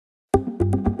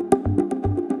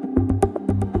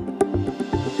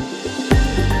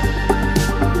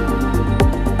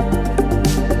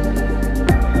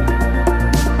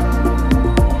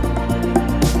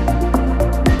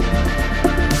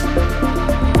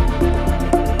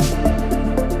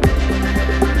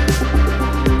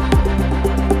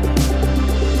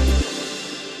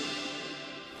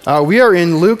We are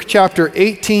in Luke chapter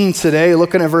 18 today,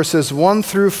 looking at verses 1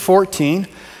 through 14.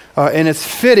 And it's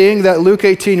fitting that Luke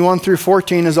 18, 1 through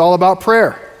 14 is all about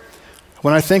prayer.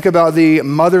 When I think about the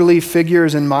motherly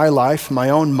figures in my life,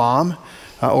 my own mom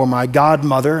or my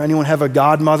godmother. Anyone have a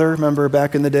godmother? Remember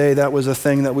back in the day, that was a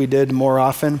thing that we did more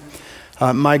often.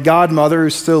 My godmother,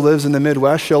 who still lives in the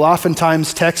Midwest, she'll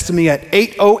oftentimes text me at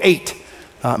 8:08.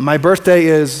 My birthday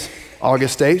is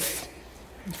August 8th.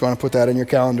 If you want to put that in your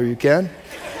calendar, you can.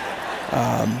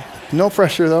 No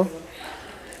pressure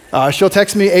though. She'll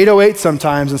text me 8:08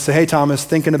 sometimes and say, "Hey Thomas,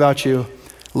 thinking about you,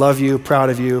 love you, proud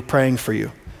of you, praying for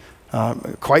you."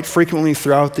 Quite frequently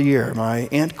throughout the year, my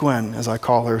Aunt Gwen, as I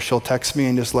call her, she'll text me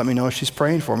and just let me know she's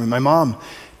praying for me. My mom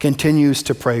continues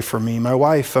to pray for me. My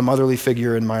wife, a motherly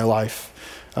figure in my life,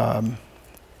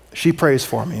 she prays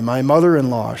for me. My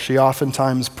mother-in-law, she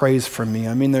oftentimes prays for me.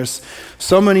 I mean, there's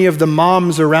so many of the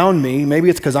moms around me. Maybe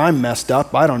it's because I'm messed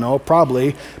up. I don't know,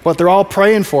 probably. But they're all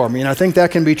praying for me. And I think that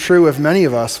can be true of many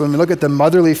of us. When we look at the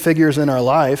motherly figures in our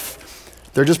life,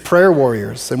 they're just prayer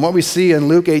warriors. And what we see in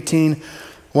Luke 18,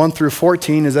 1 through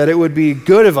 14 is that it would be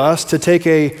good of us to take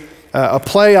a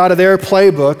play out of their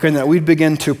playbook and that we'd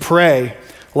begin to pray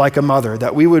like a mother,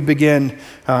 that we would begin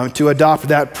to adopt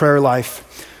that prayer life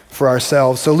for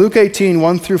ourselves. So Luke 18,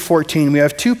 1 through 14, we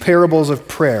have two parables of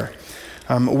prayer.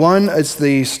 One is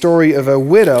the story of a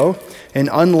widow, an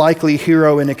unlikely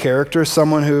hero in a character,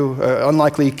 someone who,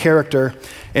 unlikely character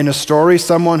in a story,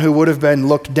 someone who would have been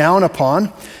looked down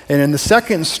upon. And in the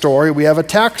second story, we have a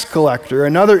tax collector,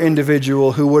 another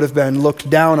individual who would have been looked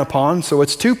down upon. So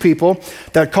it's two people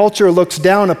that culture looks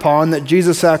down upon that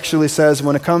Jesus actually says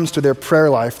when it comes to their prayer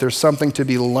life, there's something to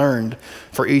be learned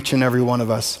for each and every one of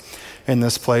us in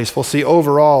this place. We'll see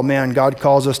overall, man, God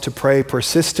calls us to pray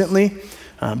persistently,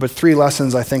 but three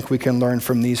lessons I think we can learn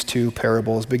from these two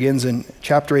parables. Begins in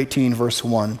chapter 18, verse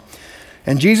 1.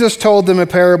 And Jesus told them a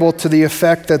parable to the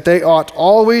effect that they ought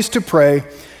always to pray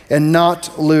and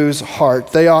not lose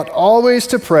heart. They ought always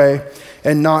to pray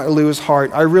and not lose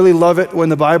heart. I really love it when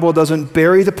the Bible doesn't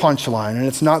bury the punchline and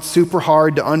it's not super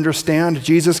hard to understand.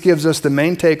 Jesus gives us the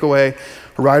main takeaway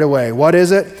right away. What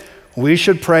is it? We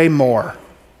should pray more.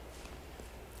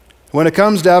 When it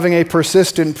comes to having a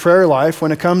persistent prayer life,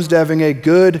 when it comes to having a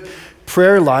good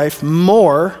prayer life,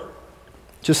 more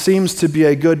just seems to be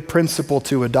a good principle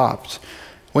to adopt.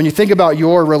 When you think about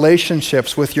your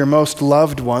relationships with your most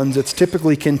loved ones, it's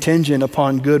typically contingent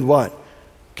upon good what?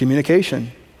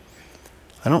 Communication.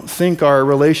 I don't think our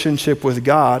relationship with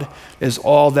God is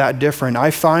all that different.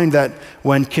 I find that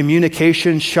when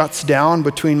communication shuts down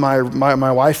between my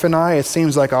wife and I, it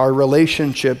seems like our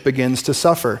relationship begins to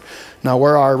suffer. Now,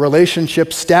 where our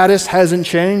relationship status hasn't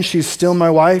changed, she's still my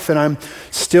wife and I'm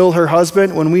still her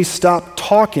husband, when we stop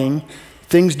talking,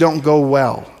 things don't go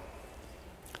well.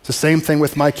 It's the same thing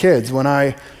with my kids. When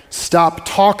I stop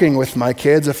talking with my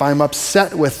kids, if I'm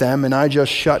upset with them and I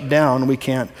just shut down, we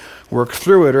can't work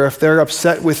through it. Or if they're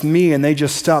upset with me and they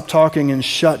just stop talking and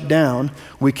shut down,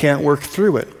 we can't work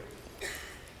through it.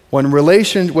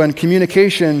 When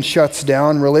communication shuts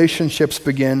down, relationships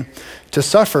begin to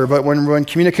suffer. But when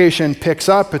communication picks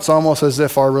up, it's almost as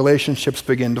if our relationships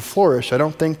begin to flourish. I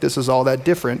don't think this is all that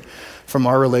different from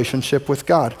our relationship with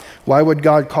God. Why would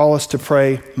God call us to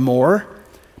pray more?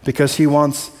 Because he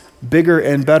wants bigger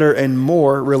and better and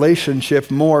more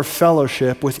relationship, more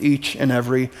fellowship with each and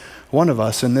every one of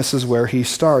us. And this is where he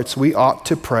starts. We ought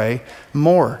to pray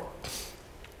more.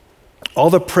 All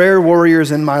the prayer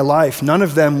warriors in my life, none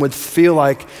of them would feel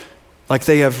like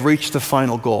they have reached the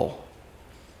final goal.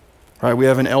 Right? We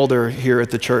have an elder here at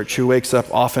the church who wakes up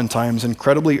oftentimes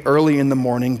incredibly early in the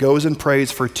morning, goes and prays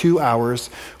for 2 hours,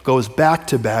 goes back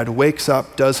to bed, wakes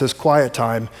up, does his quiet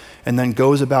time, and then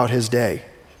goes about his day.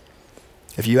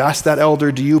 If you ask that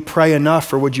elder, do you pray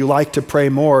enough or would you like to pray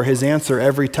more? His answer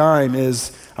every time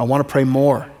is, I want to pray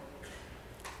more.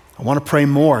 I want to pray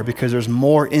more because there's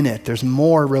more in it. There's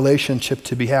more relationship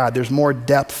to be had. There's more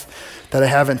depth that I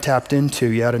haven't tapped into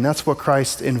yet. And that's what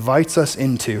Christ invites us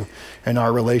into in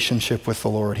our relationship with the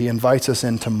Lord. He invites us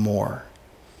into more.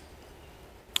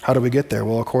 How do we get there?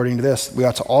 Well, according to this, we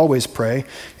ought to always pray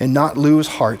and not lose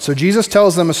heart. So Jesus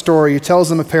tells them a story. He tells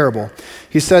them a parable.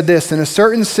 He said this, in a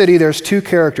certain city, there's two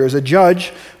characters. A judge,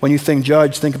 when you think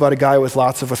judge, think about a guy with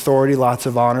lots of authority, lots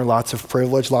of honor, lots of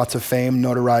privilege, lots of fame,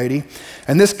 notoriety.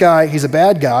 And this guy, he's a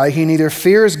bad guy. He neither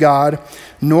fears God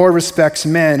nor respects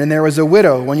men. And there was a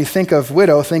widow. When you think of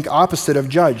widow, think opposite of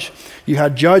judge. You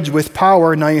had judge with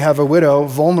power, now you have a widow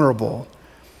vulnerable.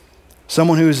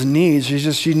 Someone whose needs,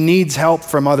 she needs help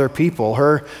from other people.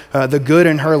 The good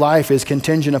in her life is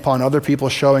contingent upon other people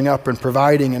showing up and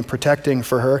providing and protecting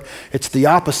for her. It's the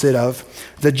opposite of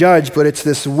the judge, but it's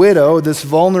this widow, this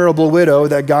vulnerable widow,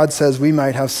 that God says we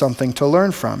might have something to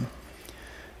learn from.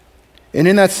 And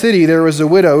in that city, there was a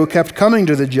widow who kept coming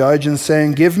to the judge and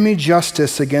saying, "Give me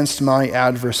justice against my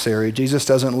adversary." Jesus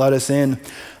doesn't let us in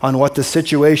on what the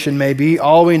situation may be.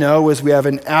 All we know is we have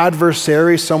an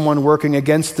adversary, someone working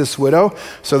against this widow.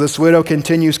 So this widow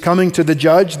continues coming to the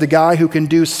judge, the guy who can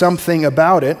do something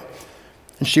about it.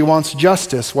 And she wants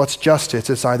justice. What's justice?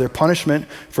 It's either punishment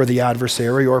for the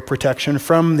adversary or protection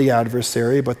from the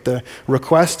adversary, but the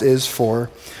request is for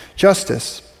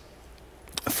justice.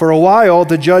 For a while,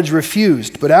 the judge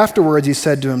refused, but afterwards he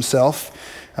said to himself,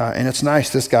 and it's nice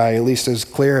this guy at least is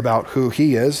clear about who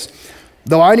he is,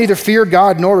 "Though I neither fear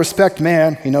God nor respect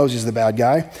man," he knows he's the bad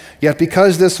guy, "yet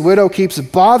because this widow keeps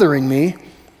bothering me,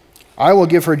 I will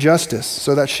give her justice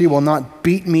so that she will not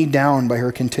beat me down by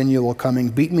her continual coming."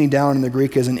 Beat me down in the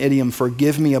Greek is an idiom for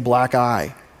give me a black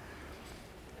eye.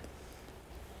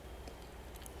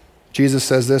 Jesus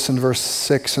says this in verse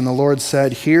 6, "And the Lord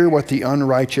said, hear what the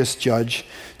unrighteous judge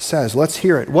says." Let's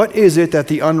hear it. What is it that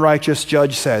the unrighteous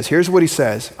judge says? Here's what he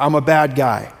says. I'm a bad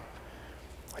guy.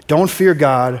 I don't fear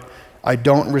God. I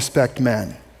don't respect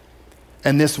men.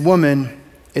 And this woman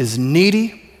is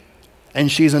needy and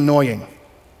she's annoying.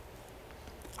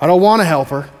 I don't want to help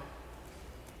her.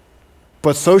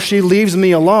 But so she leaves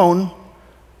me alone,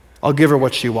 I'll give her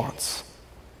what she wants.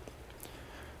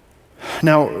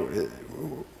 Now,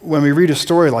 when we read a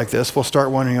story like this, we'll start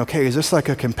wondering, okay, is this like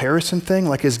a comparison thing?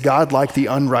 Like, is God like the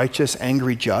unrighteous,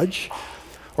 angry judge?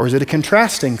 Or is it a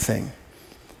contrasting thing?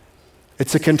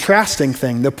 It's a contrasting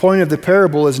thing. The point of the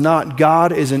parable is not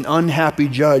God is an unhappy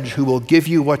judge who will give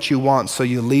you what you want so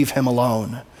you leave him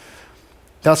alone.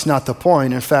 That's not the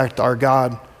point. In fact, our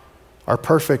God, our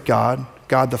perfect God,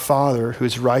 God the Father,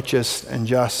 who's righteous and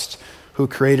just, who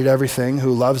created everything,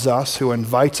 who loves us, who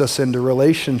invites us into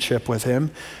relationship with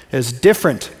him, is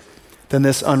different than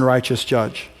this unrighteous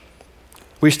judge.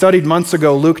 We studied months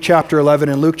ago Luke chapter 11.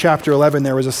 In Luke chapter 11,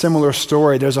 there was a similar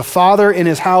story. There's a father in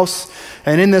his house,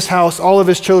 and in this house, all of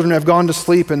his children have gone to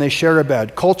sleep and they share a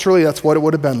bed. Culturally, that's what it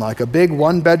would have been like. A big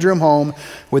one-bedroom home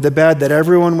with a bed that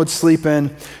everyone would sleep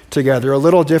in together. A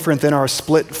little different than our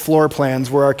split floor plans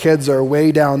where our kids are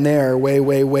way down there, way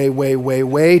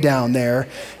down there,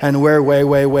 and we're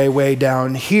way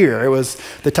down here. It was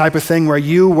the type of thing where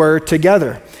you were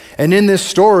together. And in this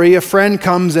story, a friend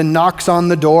comes and knocks on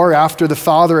the door after the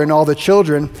father and all the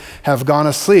children have gone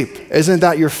asleep. Isn't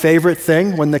that your favorite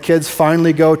thing, when the kids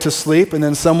finally go to sleep and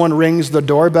then someone rings the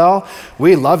doorbell?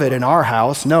 We love it in our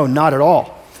house. No, not at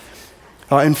all.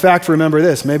 In fact, remember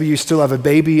this. Maybe you still have a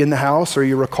baby in the house, or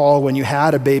you recall when you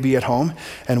had a baby at home,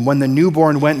 and when the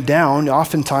newborn went down,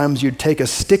 oftentimes you'd take a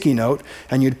sticky note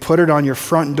and you'd put it on your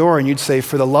front door and you'd say,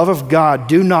 "For the love of God,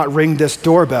 do not ring this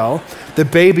doorbell. The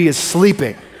baby is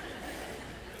sleeping.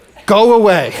 Go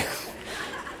away."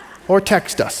 Or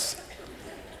text us.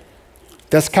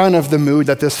 That's kind of the mood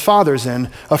that this father's in.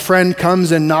 A friend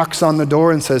comes and knocks on the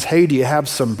door and says, "Hey, do you have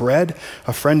some bread?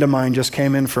 A friend of mine just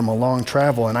came in from a long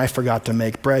travel and I forgot to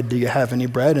make bread. Do you have any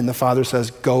bread?" And the father says,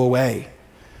 "Go away.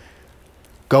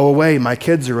 Go away, my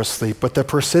kids are asleep." But the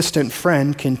persistent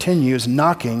friend continues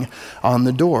knocking on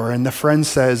the door. And the friend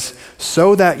says,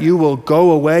 "So that you will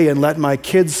go away and let my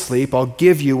kids sleep, I'll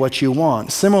give you what you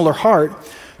want." Similar heart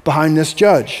behind this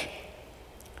judge.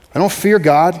 I don't fear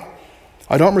God.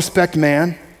 I don't respect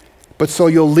man. But so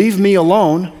you'll leave me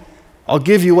alone, I'll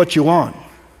give you what you want.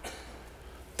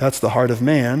 That's the heart of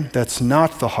man. That's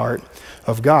not the heart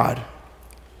of God.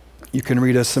 You can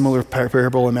read a similar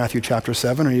parable in Matthew chapter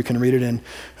 7, or you can read it in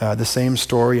the same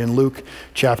story in Luke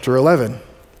chapter 11,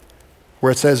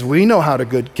 where it says, we know how to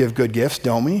give good gifts,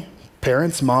 don't we?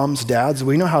 Parents, moms, dads,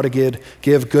 we know how to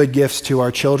give good gifts to our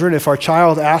children. If our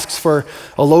child asks for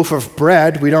a loaf of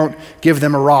bread, we don't give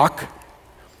them a rock.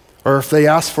 Or if they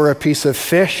ask for a piece of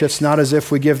fish, it's not as if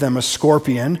we give them a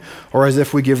scorpion or as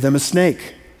if we give them a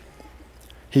snake.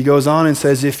 He goes on and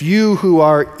says, if you who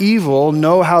are evil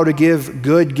know how to give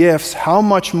good gifts, how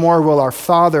much more will our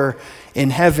Father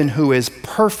in heaven, who is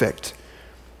perfect,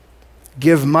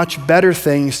 give much better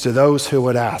things to those who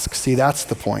would ask? See, that's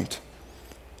the point.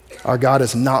 Our God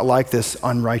is not like this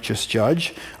unrighteous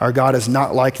judge. Our God is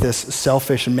not like this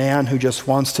selfish man who just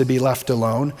wants to be left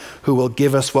alone, who will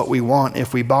give us what we want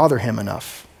if we bother him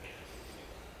enough.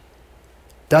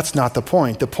 That's not the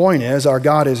point. The point is our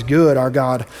God is good. Our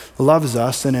God loves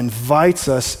us and invites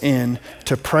us in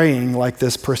to praying like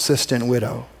this persistent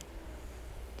widow.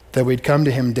 That we'd come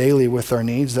to him daily with our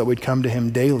needs, that we'd come to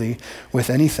him daily with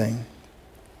anything.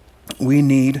 we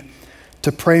need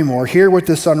to pray more. Hear what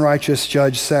this unrighteous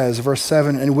judge says, verse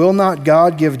 7, and will not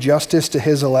God give justice to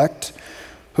his elect,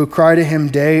 who cry to him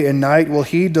day and night? Will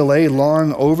he delay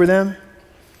long over them?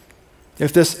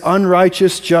 If this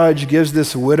unrighteous judge gives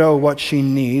this widow what she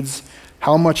needs,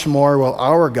 how much more will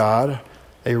our God,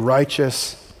 a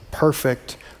righteous,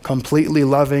 perfect, completely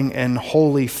loving, and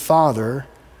holy Father,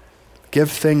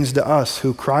 give things to us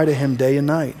who cry to him day and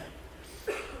night?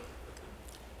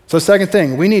 So the second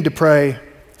thing, we need to pray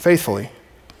faithfully.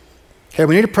 Okay,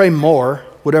 we need to pray more,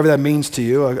 whatever that means to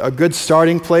you. A good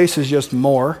starting place is just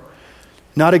more.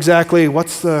 Not exactly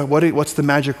what's the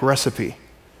magic recipe?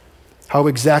 How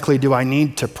exactly do I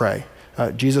need to pray?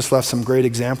 Jesus left some great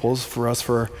examples for us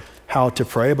for how to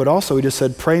pray, but also he just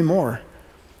said pray more.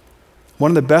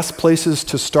 One of the best places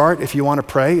to start if you want to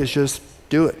pray is just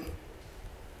do it.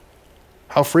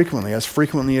 How frequently? As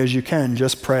frequently as you can.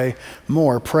 Just pray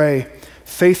more. Pray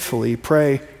faithfully.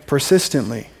 Pray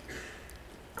persistently.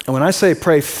 And when I say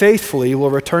pray faithfully, we'll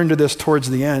return to this towards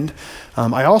the end.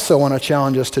 I also want to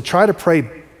challenge us to try to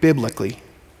pray biblically.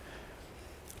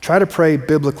 Try to pray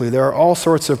biblically. There are all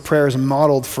sorts of prayers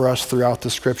modeled for us throughout the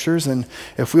scriptures, and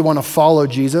if we want to follow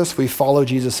Jesus, we follow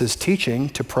Jesus' teaching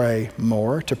to pray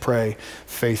more, to pray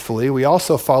faithfully. We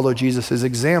also follow Jesus'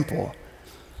 example.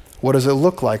 What does it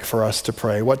look like for us to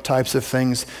pray? What types of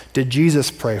things did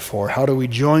Jesus pray for? How do we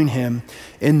join him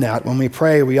in that? When we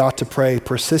pray, we ought to pray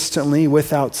persistently,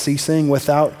 without ceasing,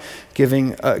 without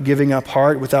giving up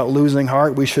heart, without losing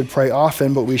heart. We should pray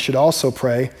often, but we should also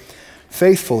pray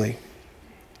faithfully.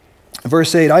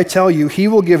 Verse 8, I tell you, he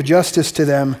will give justice to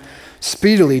them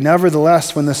speedily.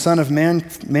 Nevertheless, when the Son of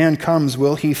Man comes,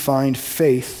 will he find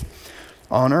faith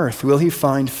on earth? Will he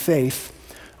find faith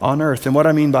on earth? And what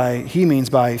he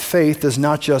means by faith is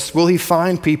not just, will he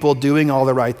find people doing all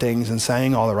the right things and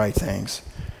saying all the right things?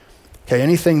 Okay,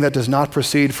 anything that does not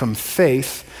proceed from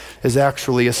faith is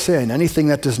actually a sin. Anything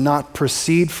that does not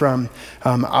proceed from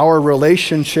our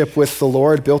relationship with the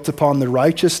Lord built upon the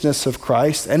righteousness of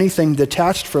Christ, anything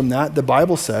detached from that, the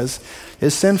Bible says,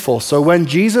 is sinful. So when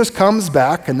Jesus comes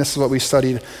back, and this is what we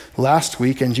studied last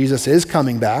week, and Jesus is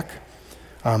coming back,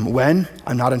 when?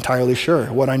 I'm not entirely sure.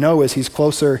 What I know is he's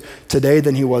closer today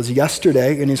than he was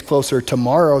yesterday, and he's closer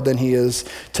tomorrow than he is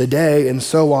today, and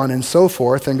so on and so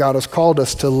forth. And God has called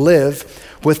us to live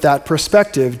with that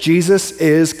perspective. Jesus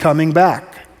is coming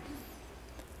back.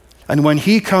 And when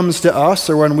he comes to us,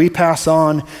 or when we pass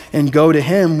on and go to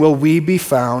him, will we be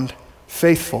found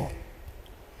faithful?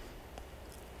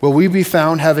 Will we be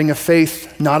found having a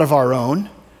faith not of our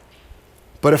own,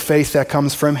 but a faith that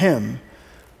comes from him?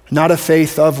 Not a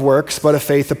faith of works, but a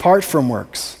faith apart from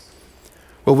works.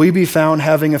 Will we be found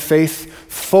having a faith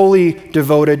fully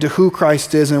devoted to who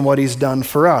Christ is and what he's done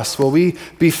for us? Will we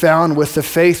be found with the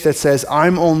faith that says,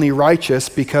 I'm only righteous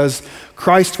because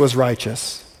Christ was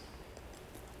righteous?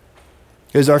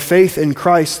 Is our faith in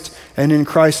Christ and in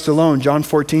Christ alone? John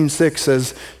 14:6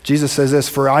 says, Jesus says this,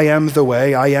 for I am the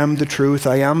way, I am the truth,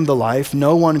 I am the life.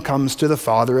 No one comes to the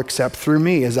Father except through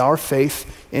me. Is our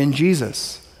faith in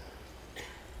Jesus?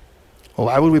 Well,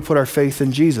 why would we put our faith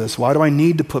in Jesus? Why do I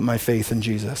need to put my faith in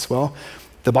Jesus? Well,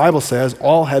 the Bible says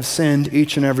all have sinned,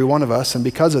 each and every one of us, and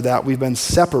because of that, we've been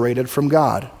separated from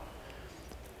God.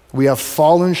 We have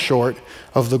fallen short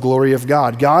of the glory of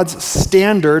God. God's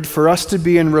standard for us to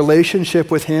be in relationship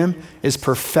with him is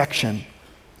perfection.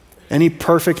 Any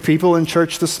perfect people in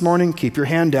church this morning, keep your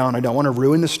hand down. I don't want to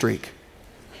ruin the streak.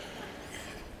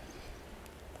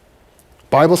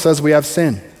 Bible says we have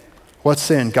sin. What's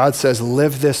sin? God says,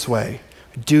 live this way,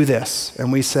 do this.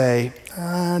 And we say,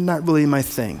 not really my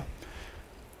thing.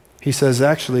 He says,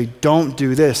 actually, don't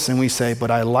do this. And we say, but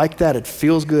I like that, it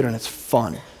feels good, and it's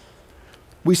fun.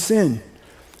 We sin.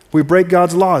 We break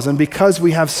God's laws. And because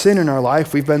we have sin in our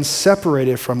life, we've been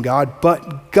separated from God.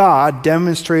 But God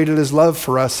demonstrated his love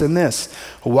for us in this.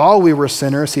 While we were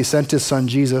sinners, he sent his son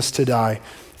Jesus to die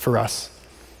for us.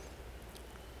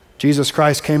 Jesus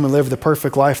Christ came and lived the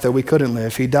perfect life that we couldn't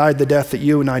live. He died the death that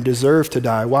you and I deserve to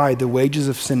die. Why? The wages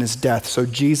of sin is death. So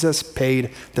Jesus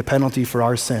paid the penalty for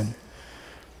our sin.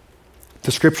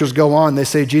 The scriptures go on. They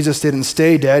say Jesus didn't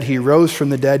stay dead. He rose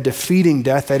from the dead, defeating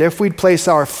death, that if we'd place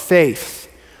our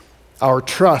faith, our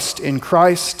trust in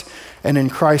Christ and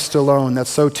in Christ alone, that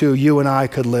so too you and I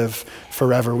could live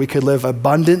forever. We could live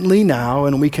abundantly now,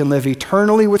 and we can live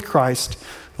eternally with Christ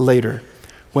later.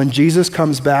 When Jesus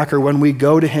comes back, or when we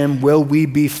go to him, will we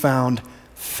be found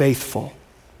faithful?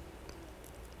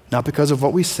 Not because of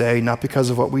what we say, not because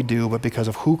of what we do, but because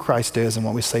of who Christ is and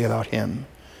what we say about him.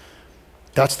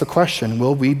 That's the question.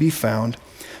 Will we be found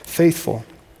faithful?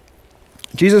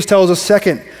 Jesus tells a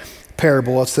second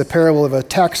parable. It's the parable of a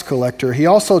tax collector. He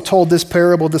also told this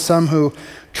parable to some who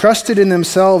trusted in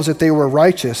themselves that they were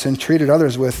righteous and treated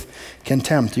others with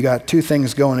contempt. You got two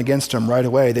things going against them right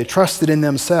away. They trusted in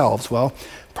themselves. Well,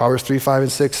 Proverbs 3, 5,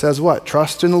 and 6 says what?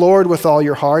 Trust in the Lord with all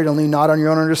your heart, and lean not on your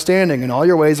own understanding. In all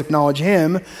your ways acknowledge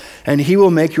him, and he will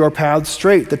make your paths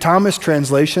straight. The Thomas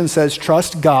translation says,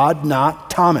 trust God, not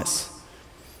Thomas.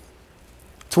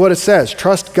 That's what it says.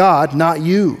 Trust God, not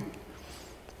you.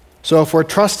 So if we're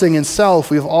trusting in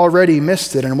self, we've already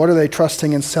missed it. And what are they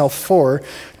trusting in self for?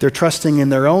 They're trusting in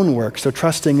their own works. They're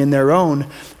trusting in their own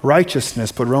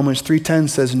righteousness. But Romans 3:10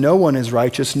 says, no one is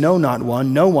righteous, no, not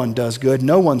one. No one does good.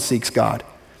 No one seeks God.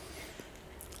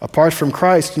 Apart from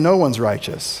Christ, no one's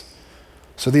righteous.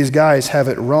 So these guys have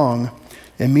it wrong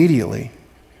immediately.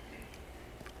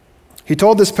 He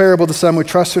told this parable to some who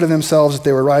trusted in themselves that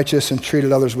they were righteous and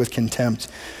treated others with contempt.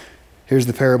 Here's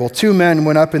the parable. Two men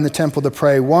went up in the temple to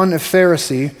pray, one a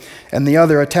Pharisee and the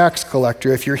other a tax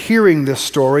collector. If you're hearing this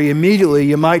story, immediately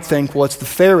you might think, well, it's the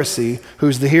Pharisee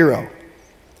who's the hero.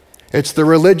 It's the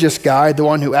religious guy, the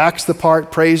one who acts the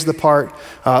part, prays the part,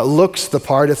 looks the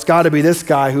part. It's got to be this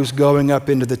guy who's going up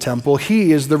into the temple.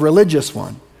 He is the religious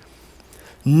one,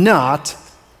 not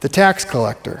the tax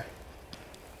collector.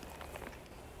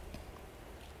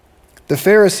 The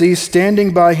Pharisee,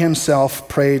 standing by himself,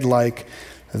 prayed like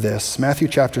this. Matthew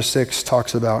chapter 6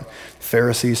 talks about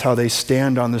Pharisees, how they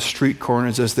stand on the street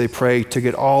corners as they pray to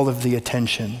get all of the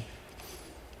attention.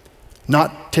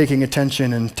 Not taking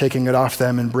attention and taking it off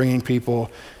them and bringing people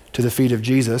to the feet of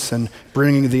Jesus and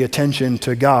bringing the attention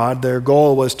to God. Their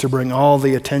goal was to bring all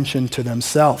the attention to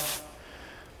themselves.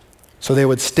 So they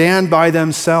would stand by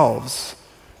themselves.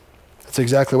 That's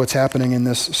exactly what's happening in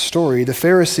this story. The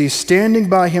Pharisee, standing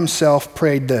by himself,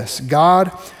 prayed this: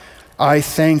 God, I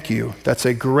thank you. That's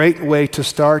a great way to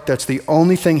start. That's the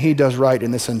only thing he does right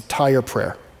in this entire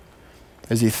prayer,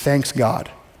 is he thanks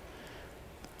God.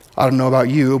 I don't know about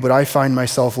you, but I find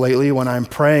myself lately when I'm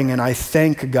praying and I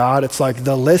thank God, it's like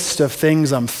the list of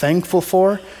things I'm thankful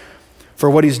for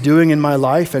what he's doing in my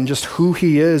life and just who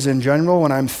he is in general.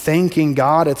 When I'm thanking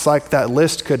God, it's like that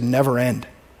list could never end.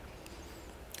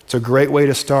 It's a great way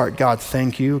to start. God,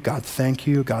 thank you. God, thank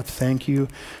you. God, thank you.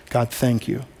 God, thank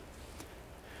you.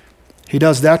 He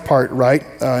does that part right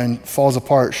and falls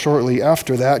apart shortly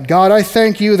after that. God, I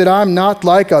thank you that I'm not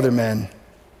like other men.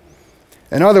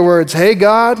 In other words, hey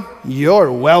God,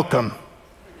 you're welcome.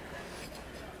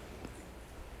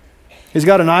 He's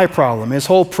got an eye problem. His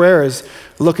whole prayer is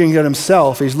looking at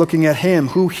himself. He's looking at him,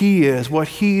 who he is, what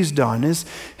he's done,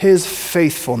 his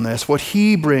faithfulness, what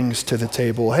he brings to the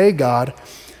table. Hey God,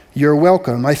 you're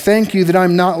welcome. I thank you that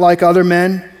I'm not like other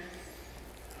men.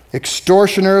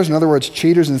 Extortioners, in other words,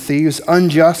 cheaters and thieves,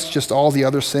 unjust, just all the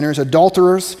other sinners,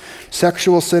 adulterers,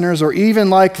 sexual sinners, or even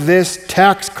like this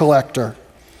tax collector.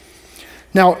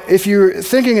 Now, if you're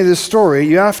thinking of this story,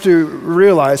 you have to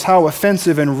realize how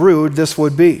offensive and rude this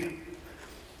would be.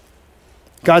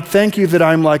 God, thank you that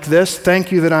I'm like this.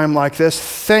 Thank you that I'm like this.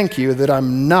 Thank you that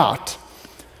I'm not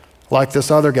like this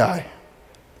other guy.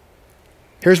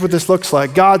 Here's what this looks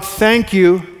like. God, thank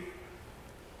you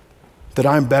that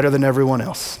I'm better than everyone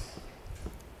else.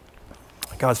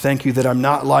 God, thank you that I'm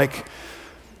not like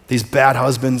these bad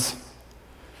husbands.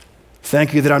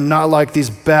 Thank you that I'm not like these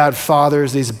bad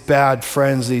fathers, these bad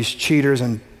friends, these cheaters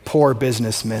and poor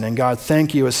businessmen. And God,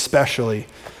 thank you especially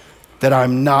that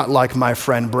I'm not like my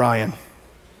friend Brian.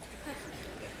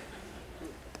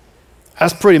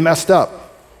 That's pretty messed up.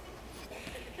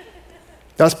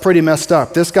 That's pretty messed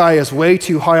up. This guy is way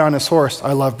too high on his horse.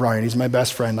 I love Brian. He's my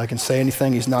best friend. I can say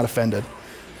anything. He's not offended.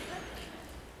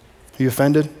 Are you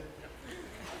offended?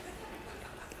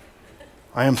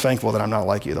 I am thankful that I'm not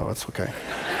like you, though. That's okay.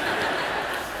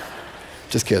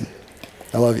 Just kidding.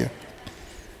 I love you.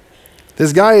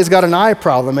 This guy has got an eye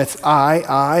problem. It's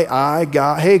I,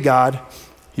 God. Hey, God,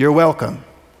 you're welcome.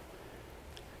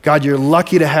 God, you're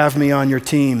lucky to have me on your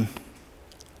team.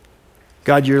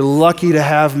 God, you're lucky to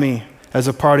have me as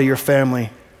a part of your family.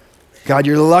 God,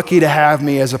 you're lucky to have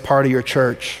me as a part of your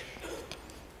church.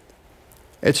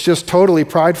 It's just totally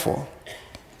prideful.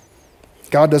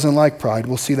 God doesn't like pride.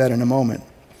 We'll see that in a moment.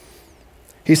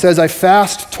 He says, I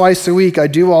fast twice a week. I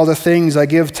do all the things. I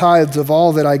give tithes of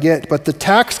all that I get. But the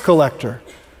tax collector,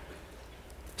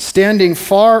 standing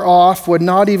far off, would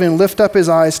not even lift up his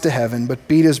eyes to heaven, but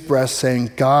beat his breast,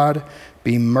 saying, God,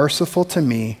 be merciful to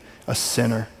me, a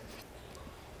sinner.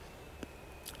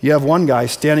 You have one guy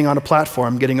standing on a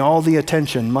platform getting all the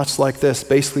attention, much like this,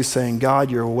 basically saying,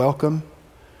 God, you're welcome.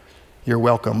 You're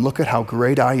welcome. Look at how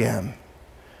great I am.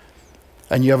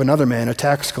 And you have another man, a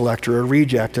tax collector, a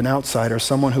reject, an outsider,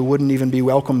 someone who wouldn't even be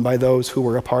welcomed by those who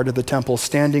were a part of the temple,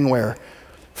 standing where?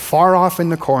 Far off in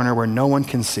the corner where no one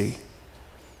can see.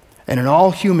 And in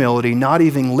all humility, not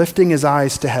even lifting his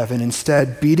eyes to heaven,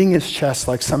 instead beating his chest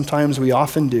like sometimes we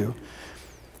often do.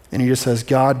 And he just says,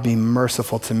 God, be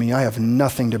merciful to me. I have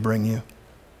nothing to bring you.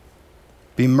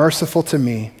 Be merciful to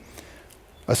me,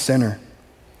 a sinner.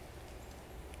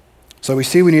 So we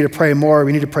see we need to pray more,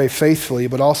 we need to pray faithfully,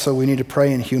 but also we need to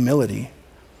pray in humility.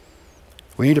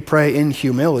 We need to pray in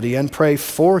humility and pray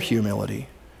for humility.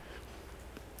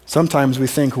 Sometimes we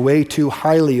think way too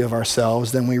highly of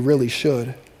ourselves than we really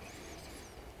should.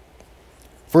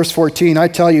 Verse 14, I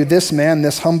tell you, this man,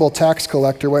 this humble tax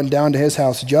collector, went down to his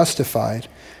house justified,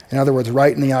 in other words,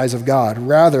 right in the eyes of God,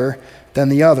 rather than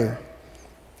the other.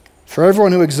 For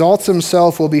everyone who exalts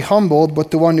himself will be humbled, but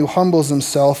the one who humbles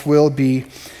himself will be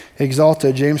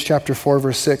exalted. James chapter 4,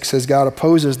 verse 6 says, God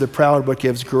opposes the proud, but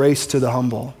gives grace to the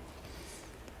humble.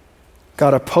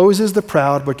 God opposes the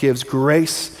proud, but gives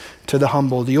grace to the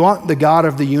humble. Do you want the God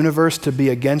of the universe to be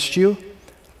against you?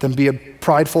 Then be a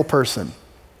prideful person.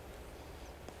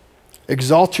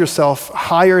 Exalt yourself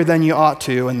higher than you ought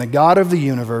to, and the God of the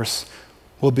universe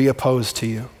will be opposed to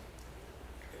you.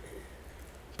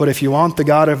 But if you want the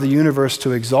God of the universe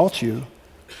to exalt you,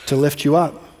 to lift you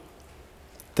up,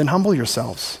 then humble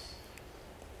yourselves.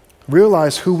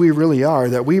 Realize who we really are,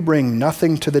 that we bring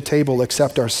nothing to the table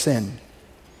except our sin.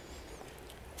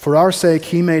 For our sake,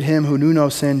 he made him who knew no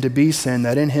sin to be sin,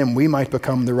 that in him we might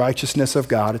become the righteousness of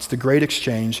God. It's the great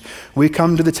exchange. We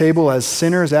come to the table as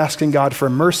sinners, asking God for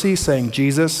mercy, saying,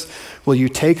 Jesus, will you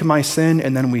take my sin?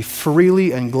 And then we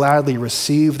freely and gladly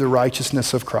receive the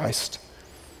righteousness of Christ.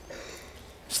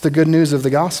 It's the good news of the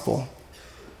gospel.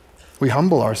 We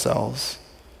humble ourselves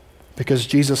because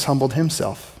Jesus humbled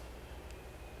himself.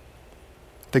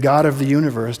 The God of the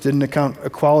universe didn't account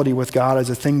equality with God as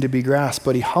a thing to be grasped,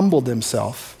 but he humbled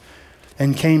himself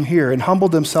and came here and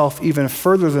humbled himself even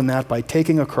further than that by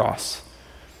taking a cross.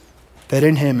 That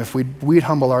in him, if we'd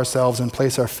humble ourselves and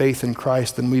place our faith in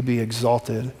Christ, then we'd be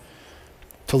exalted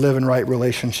to live in right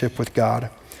relationship with God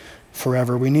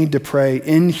forever. We need to pray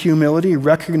in humility,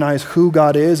 recognize who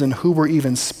God is and who we're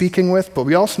even speaking with, but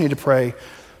we also need to pray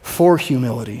for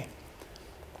humility.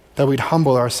 That we'd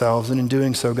humble ourselves, and in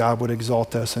doing so, God would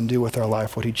exalt us and do with our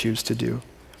life what he chooses to do.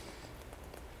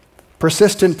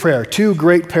 Persistent prayer, two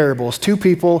great parables, two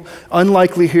people,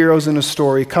 unlikely heroes in a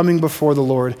story, coming before the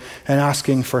Lord and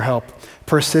asking for help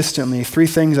persistently. Three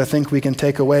things I think we can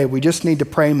take away. We just need to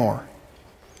pray more.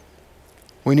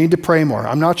 We need to pray more.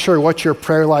 I'm not sure what your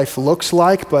prayer life looks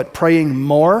like, but praying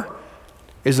more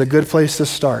is a good place to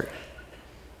start.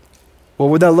 What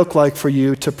would that look like for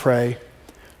you to pray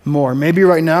more? Maybe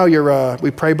right now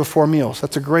we pray before meals.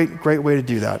 That's a great way to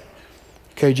do that.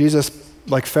 Okay, Jesus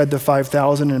fed the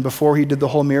 5,000, and before he did the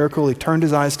whole miracle, he turned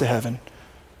his eyes to heaven.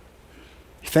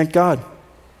 He thanked God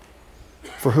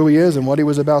for who he is and what he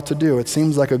was about to do. It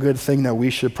seems like a good thing that we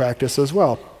should practice as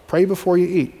well. Pray before you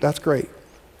eat. That's great.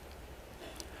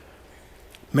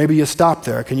 Maybe you stop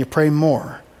there. Can you pray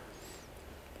more?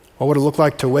 What would it look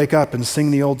like to wake up and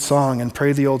sing the old song and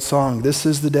pray the old song? This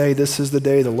is the day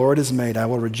the Lord has made. I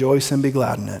will rejoice and be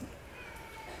glad in it.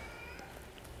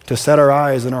 To set our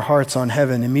eyes and our hearts on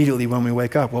heaven immediately when we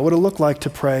wake up. What would it look like to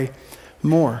pray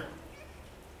more?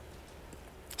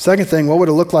 Second thing, what would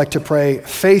it look like to pray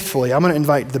faithfully? I'm going to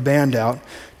invite the band out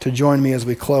to join me as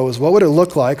we close. What would it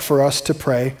look like for us to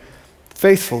pray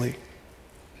faithfully?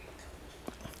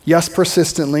 Yes,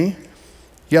 persistently.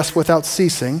 Yes, without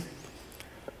ceasing.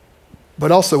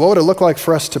 But also, what would it look like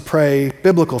for us to pray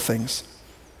biblical things?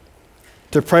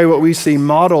 To pray what we see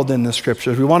modeled in the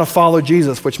scriptures. We want to follow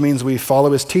Jesus, which means we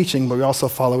follow his teaching, but we also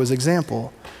follow his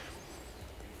example.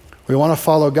 We want to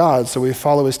follow God, so we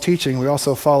follow his teaching. We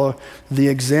also follow the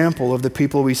example of the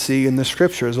people we see in the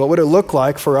scriptures. What would it look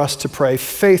like for us to pray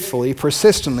faithfully,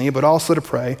 persistently, but also to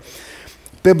pray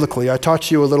biblically? I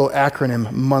taught you a little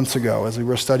acronym months ago as we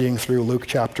were studying through Luke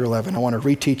chapter 11. I want to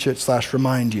reteach it /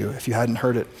 remind you if you hadn't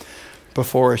heard it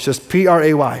before. It's just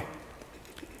P-R-A-Y.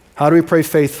 How do we pray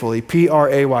faithfully?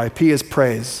 P-R-A-Y. P is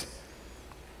praise.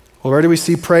 Well, where do we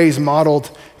see praise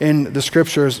modeled in the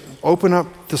scriptures? Open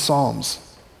up the Psalms.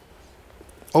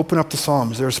 Open up the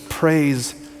Psalms. There's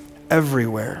praise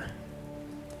everywhere.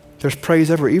 There's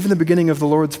praise everywhere. Even the beginning of the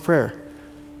Lord's Prayer.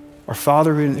 Our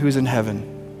Father who's in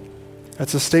heaven.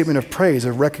 That's a statement of praise,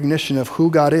 a recognition of who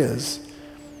God is.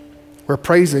 We're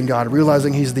praising God,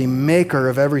 realizing he's the maker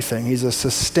of everything. He's a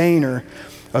sustainer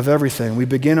of everything. We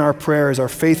begin our prayers, our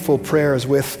faithful prayers,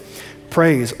 with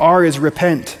praise. R is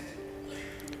repent.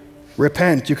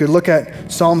 repent. You could look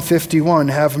at Psalm 51,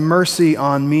 have mercy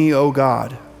on me, O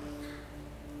God.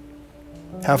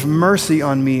 Have mercy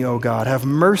on me, O God. Have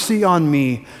mercy on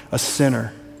me, a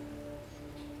sinner.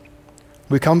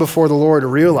 We come before the Lord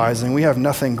realizing we have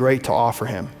nothing great to offer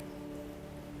him.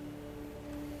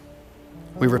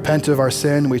 We repent of our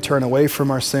sin, we turn away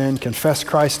from our sin, confess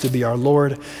Christ to be our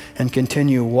Lord, and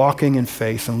continue walking in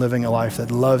faith and living a life that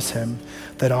loves him,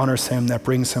 that honors him, that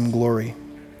brings him glory.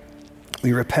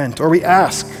 We repent, or we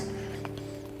ask.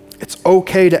 It's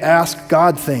okay to ask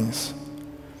God things.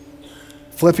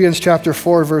 Philippians chapter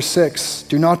 4, verse 6,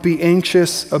 do not be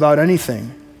anxious about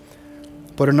anything,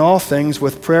 but in all things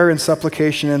with prayer and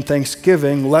supplication and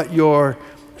thanksgiving, let your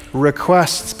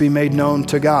requests be made known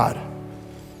to God.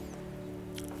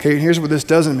 Okay, here's what this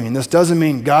doesn't mean. This doesn't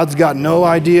mean God's got no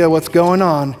idea what's going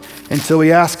on until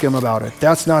we ask him about it.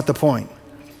 That's not the point.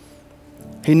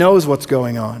 He knows what's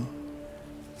going on.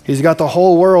 He's got the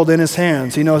whole world in his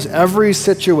hands. He knows every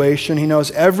situation. He knows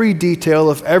every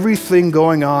detail of everything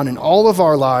going on in all of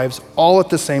our lives, all at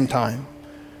the same time.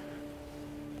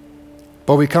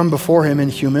 But we come before him in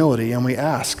humility and we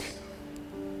ask.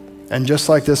 And just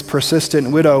like this persistent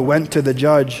widow went to the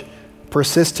judge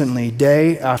persistently,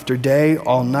 day after day,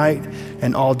 all night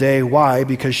and all day. Why?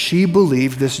 Because she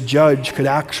believed this judge could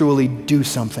actually do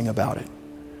something about it.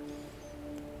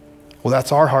 Well,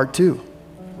 that's our heart too.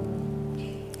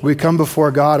 We come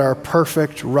before God, our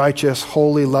perfect, righteous,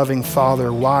 holy, loving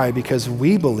Father. Why? Because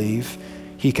we believe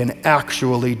he can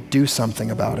actually do something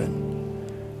about it.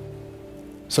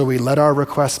 So we let our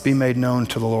requests be made known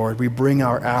to the Lord. We bring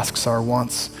our asks, our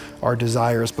wants, our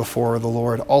desires before the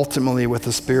Lord, ultimately with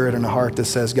a spirit and a heart that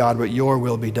says, God, but your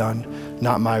will be done,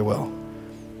 not my will.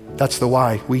 That's the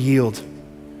why. We yield.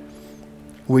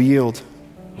 We yield.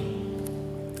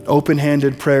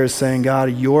 Open-handed prayers saying, God,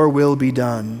 your will be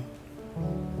done.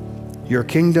 Your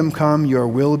kingdom come, your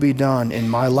will be done in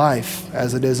my life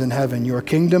as it is in heaven. Your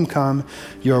kingdom come,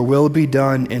 your will be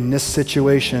done in this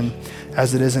situation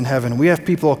as it is in heaven. We have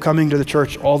people coming to the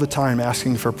church all the time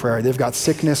asking for prayer. They've got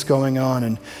sickness going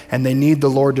on and they need the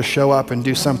Lord to show up and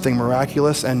do something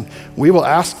miraculous. And we will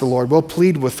ask the Lord, we'll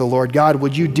plead with the Lord, God,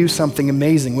 would you do something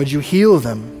amazing? Would you heal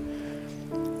them?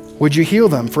 Would you heal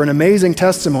them for an amazing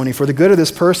testimony, for the good of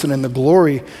this person and the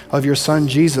glory of your son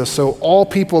Jesus, so all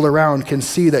people around can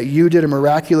see that you did a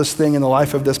miraculous thing in the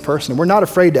life of this person? We're not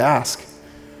afraid to ask.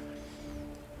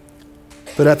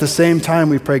 But at the same time,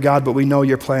 we pray, God, but we know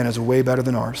your plan is way better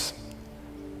than ours.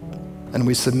 And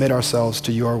we submit ourselves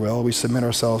to your will. We submit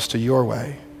ourselves to your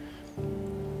way.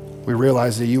 We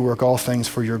realize that you work all things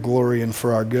for your glory and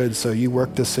for our good, so you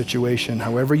work this situation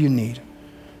however you need.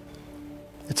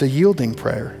 It's a yielding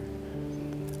prayer.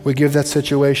 We give that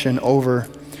situation over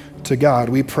to God.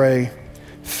 We pray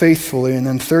faithfully. And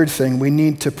then third thing, we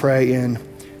need to pray in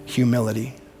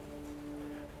humility.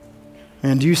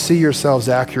 And do you see yourselves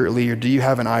accurately, or do you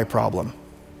have an eye problem?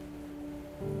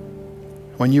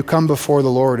 When you come before the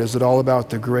Lord, is it all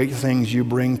about the great things you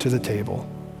bring to the table?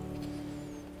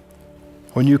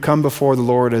 When you come before the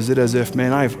Lord, is it as if,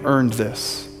 man, I've earned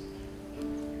this?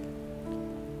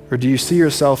 Or do you see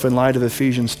yourself in light of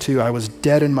Ephesians 2, I was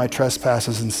dead in my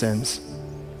trespasses and sins,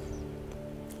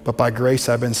 but by grace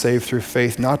I've been saved through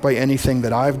faith, not by anything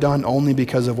that I've done, only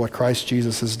because of what Christ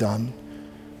Jesus has done.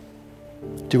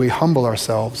 Do we humble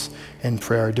ourselves in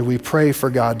prayer? Do we pray for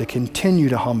God to continue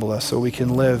to humble us so we can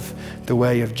live the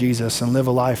way of Jesus and live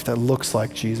a life that looks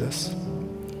like Jesus?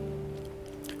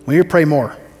 We need to pray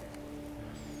more.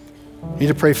 We need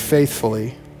to pray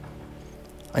faithfully.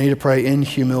 I need to pray in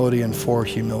humility and for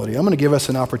humility. I'm going to give us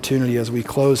an opportunity as we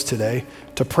close today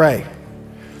to pray.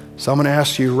 So I'm going to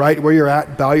ask you right where you're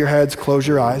at, bow your heads, close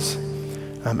your eyes,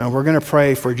 and we're going to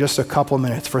pray for just a couple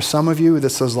minutes. For some of you,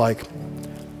 this is like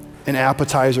an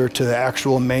appetizer to the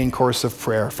actual main course of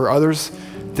prayer. For others,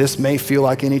 this may feel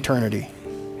like an eternity.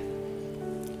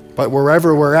 But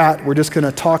wherever we're at, we're just going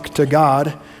to talk to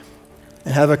God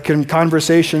and have a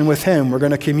conversation with him. We're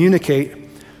going to communicate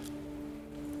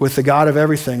with the God of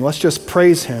everything. Let's just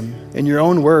praise him. In your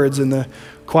own words, in the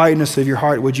quietness of your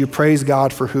heart, would you praise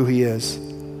God for who he is?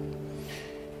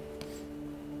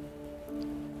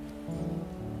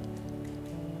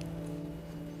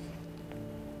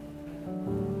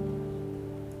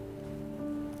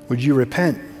 Would you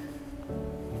repent?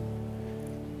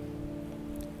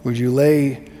 Would you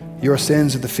lay your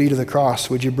sins at the feet of the cross?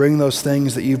 Would you bring those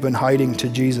things that you've been hiding to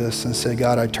Jesus and say,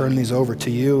 God, I turn these over to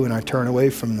you and I turn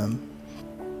away from them?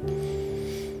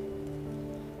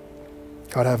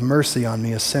 God, have mercy on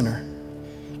me, a sinner.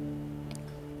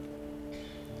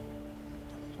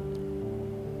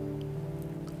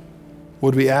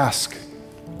 Would we ask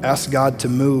God to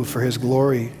move for his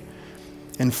glory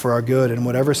and for our good in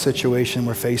whatever situation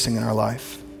we're facing in our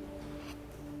life.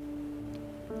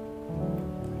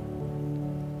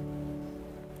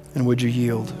 And would you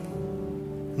yield?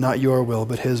 Not your will,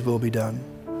 but his will be done.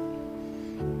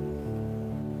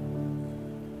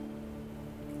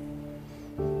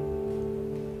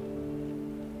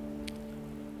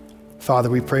 Father,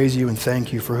 we praise you and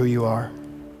thank you for who you are.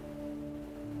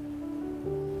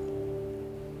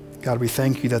 God, we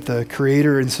thank you that the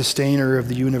creator and sustainer of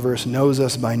the universe knows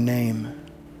us by name.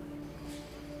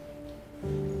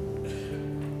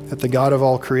 That the God of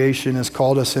all creation has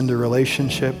called us into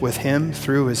relationship with him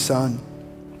through his Son.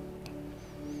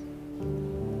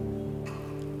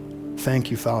 Thank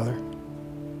you, Father.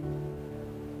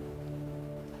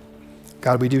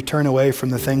 God, we do turn away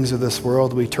from the things of this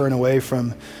world. We turn away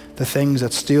from the things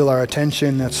that steal our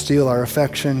attention, that steal our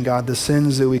affection. God, the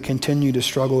sins that we continue to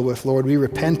struggle with, Lord, we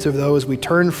repent of those. We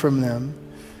turn from them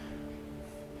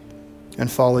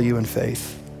and follow you in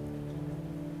faith.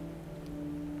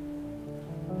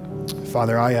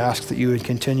 Father, I ask that you would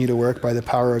continue to work by the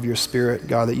power of your Spirit,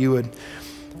 God, that you would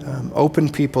open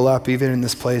people up even in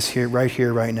this place here,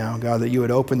 right now, God, that you would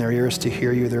open their ears to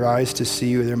hear you, their eyes to see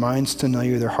you, their minds to know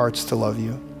you, their hearts to love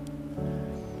you.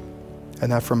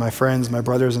 And that for my friends, my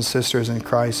brothers and sisters in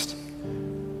Christ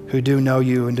who do know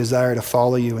you and desire to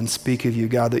follow you and speak of you,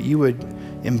 God, that you would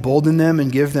embolden them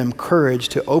and give them courage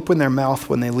to open their mouth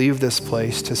when they leave this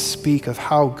place to speak of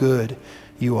how good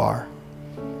you are.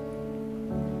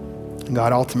 And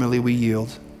God, ultimately we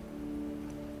yield.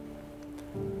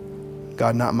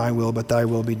 God, not my will, but thy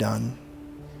will be done.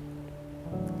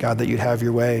 God, that you'd have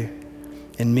your way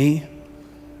in me,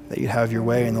 that you'd have your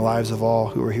way in the lives of all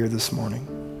who are here this morning.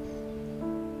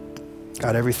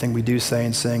 God, everything we do, say,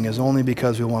 and sing is only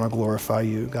because we want to glorify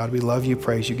you. God, we love you,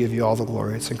 praise you, give you all the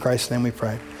glory. It's in Christ's name we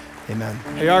pray. Amen.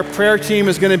 Hey, our prayer team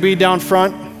is going to be down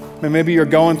front. And maybe you're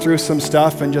going through some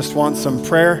stuff and just want some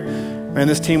prayer. Man,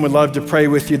 this team would love to pray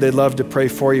with you. They'd love to pray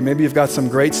for you. Maybe you've got some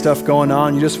great stuff going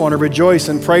on. You just want to rejoice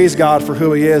and praise God for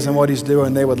who he is and what he's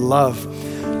doing. They would love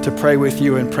to pray with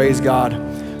you and praise God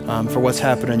for what's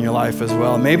happened in your life as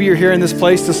well. Maybe you're here in this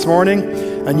place this morning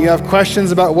and you have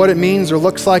questions about what it means or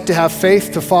looks like to have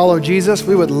faith to follow Jesus.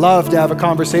 We would love to have a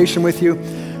conversation with you.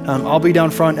 I'll be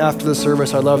down front after the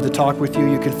service. I'd love to talk with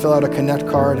you. You can fill out a Connect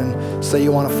card and say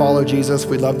you want to follow Jesus.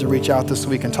 We'd love to reach out this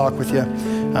week and talk with you.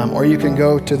 Or you can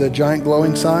go to the giant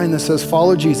glowing sign that says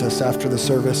follow Jesus after the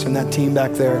service, and that team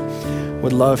back there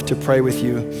would love to pray with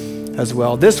you as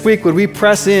well. This week, would we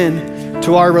press in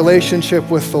to our relationship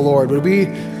with the Lord? Would we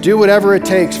do whatever it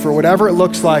takes for whatever it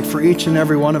looks like for each and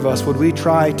every one of us? Would we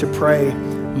try to pray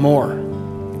more?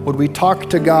 Would we talk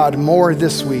to God more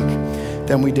this week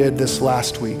than we did this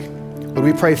last week? Would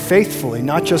we pray faithfully,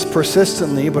 not just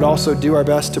persistently, but also do our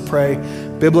best to pray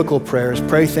biblical prayers,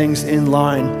 pray things in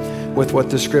line with what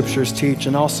the scriptures teach?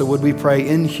 And also, would we pray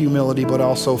in humility, but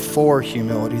also for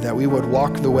humility, that we would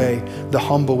walk the way, the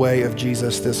humble way of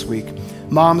Jesus this week?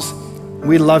 Moms,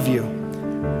 we love you.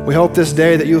 We hope this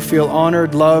day that you feel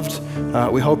honored, loved.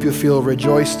 We hope you feel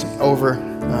rejoiced over.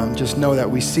 Just know that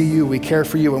we see you, we care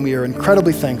for you, and we are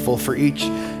incredibly thankful for each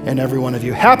and every one of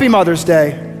you. Happy Mother's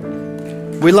Day.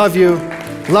 We love you,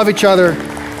 love each other.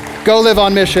 Go live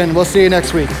on mission. We'll see you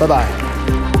next week. Bye-bye.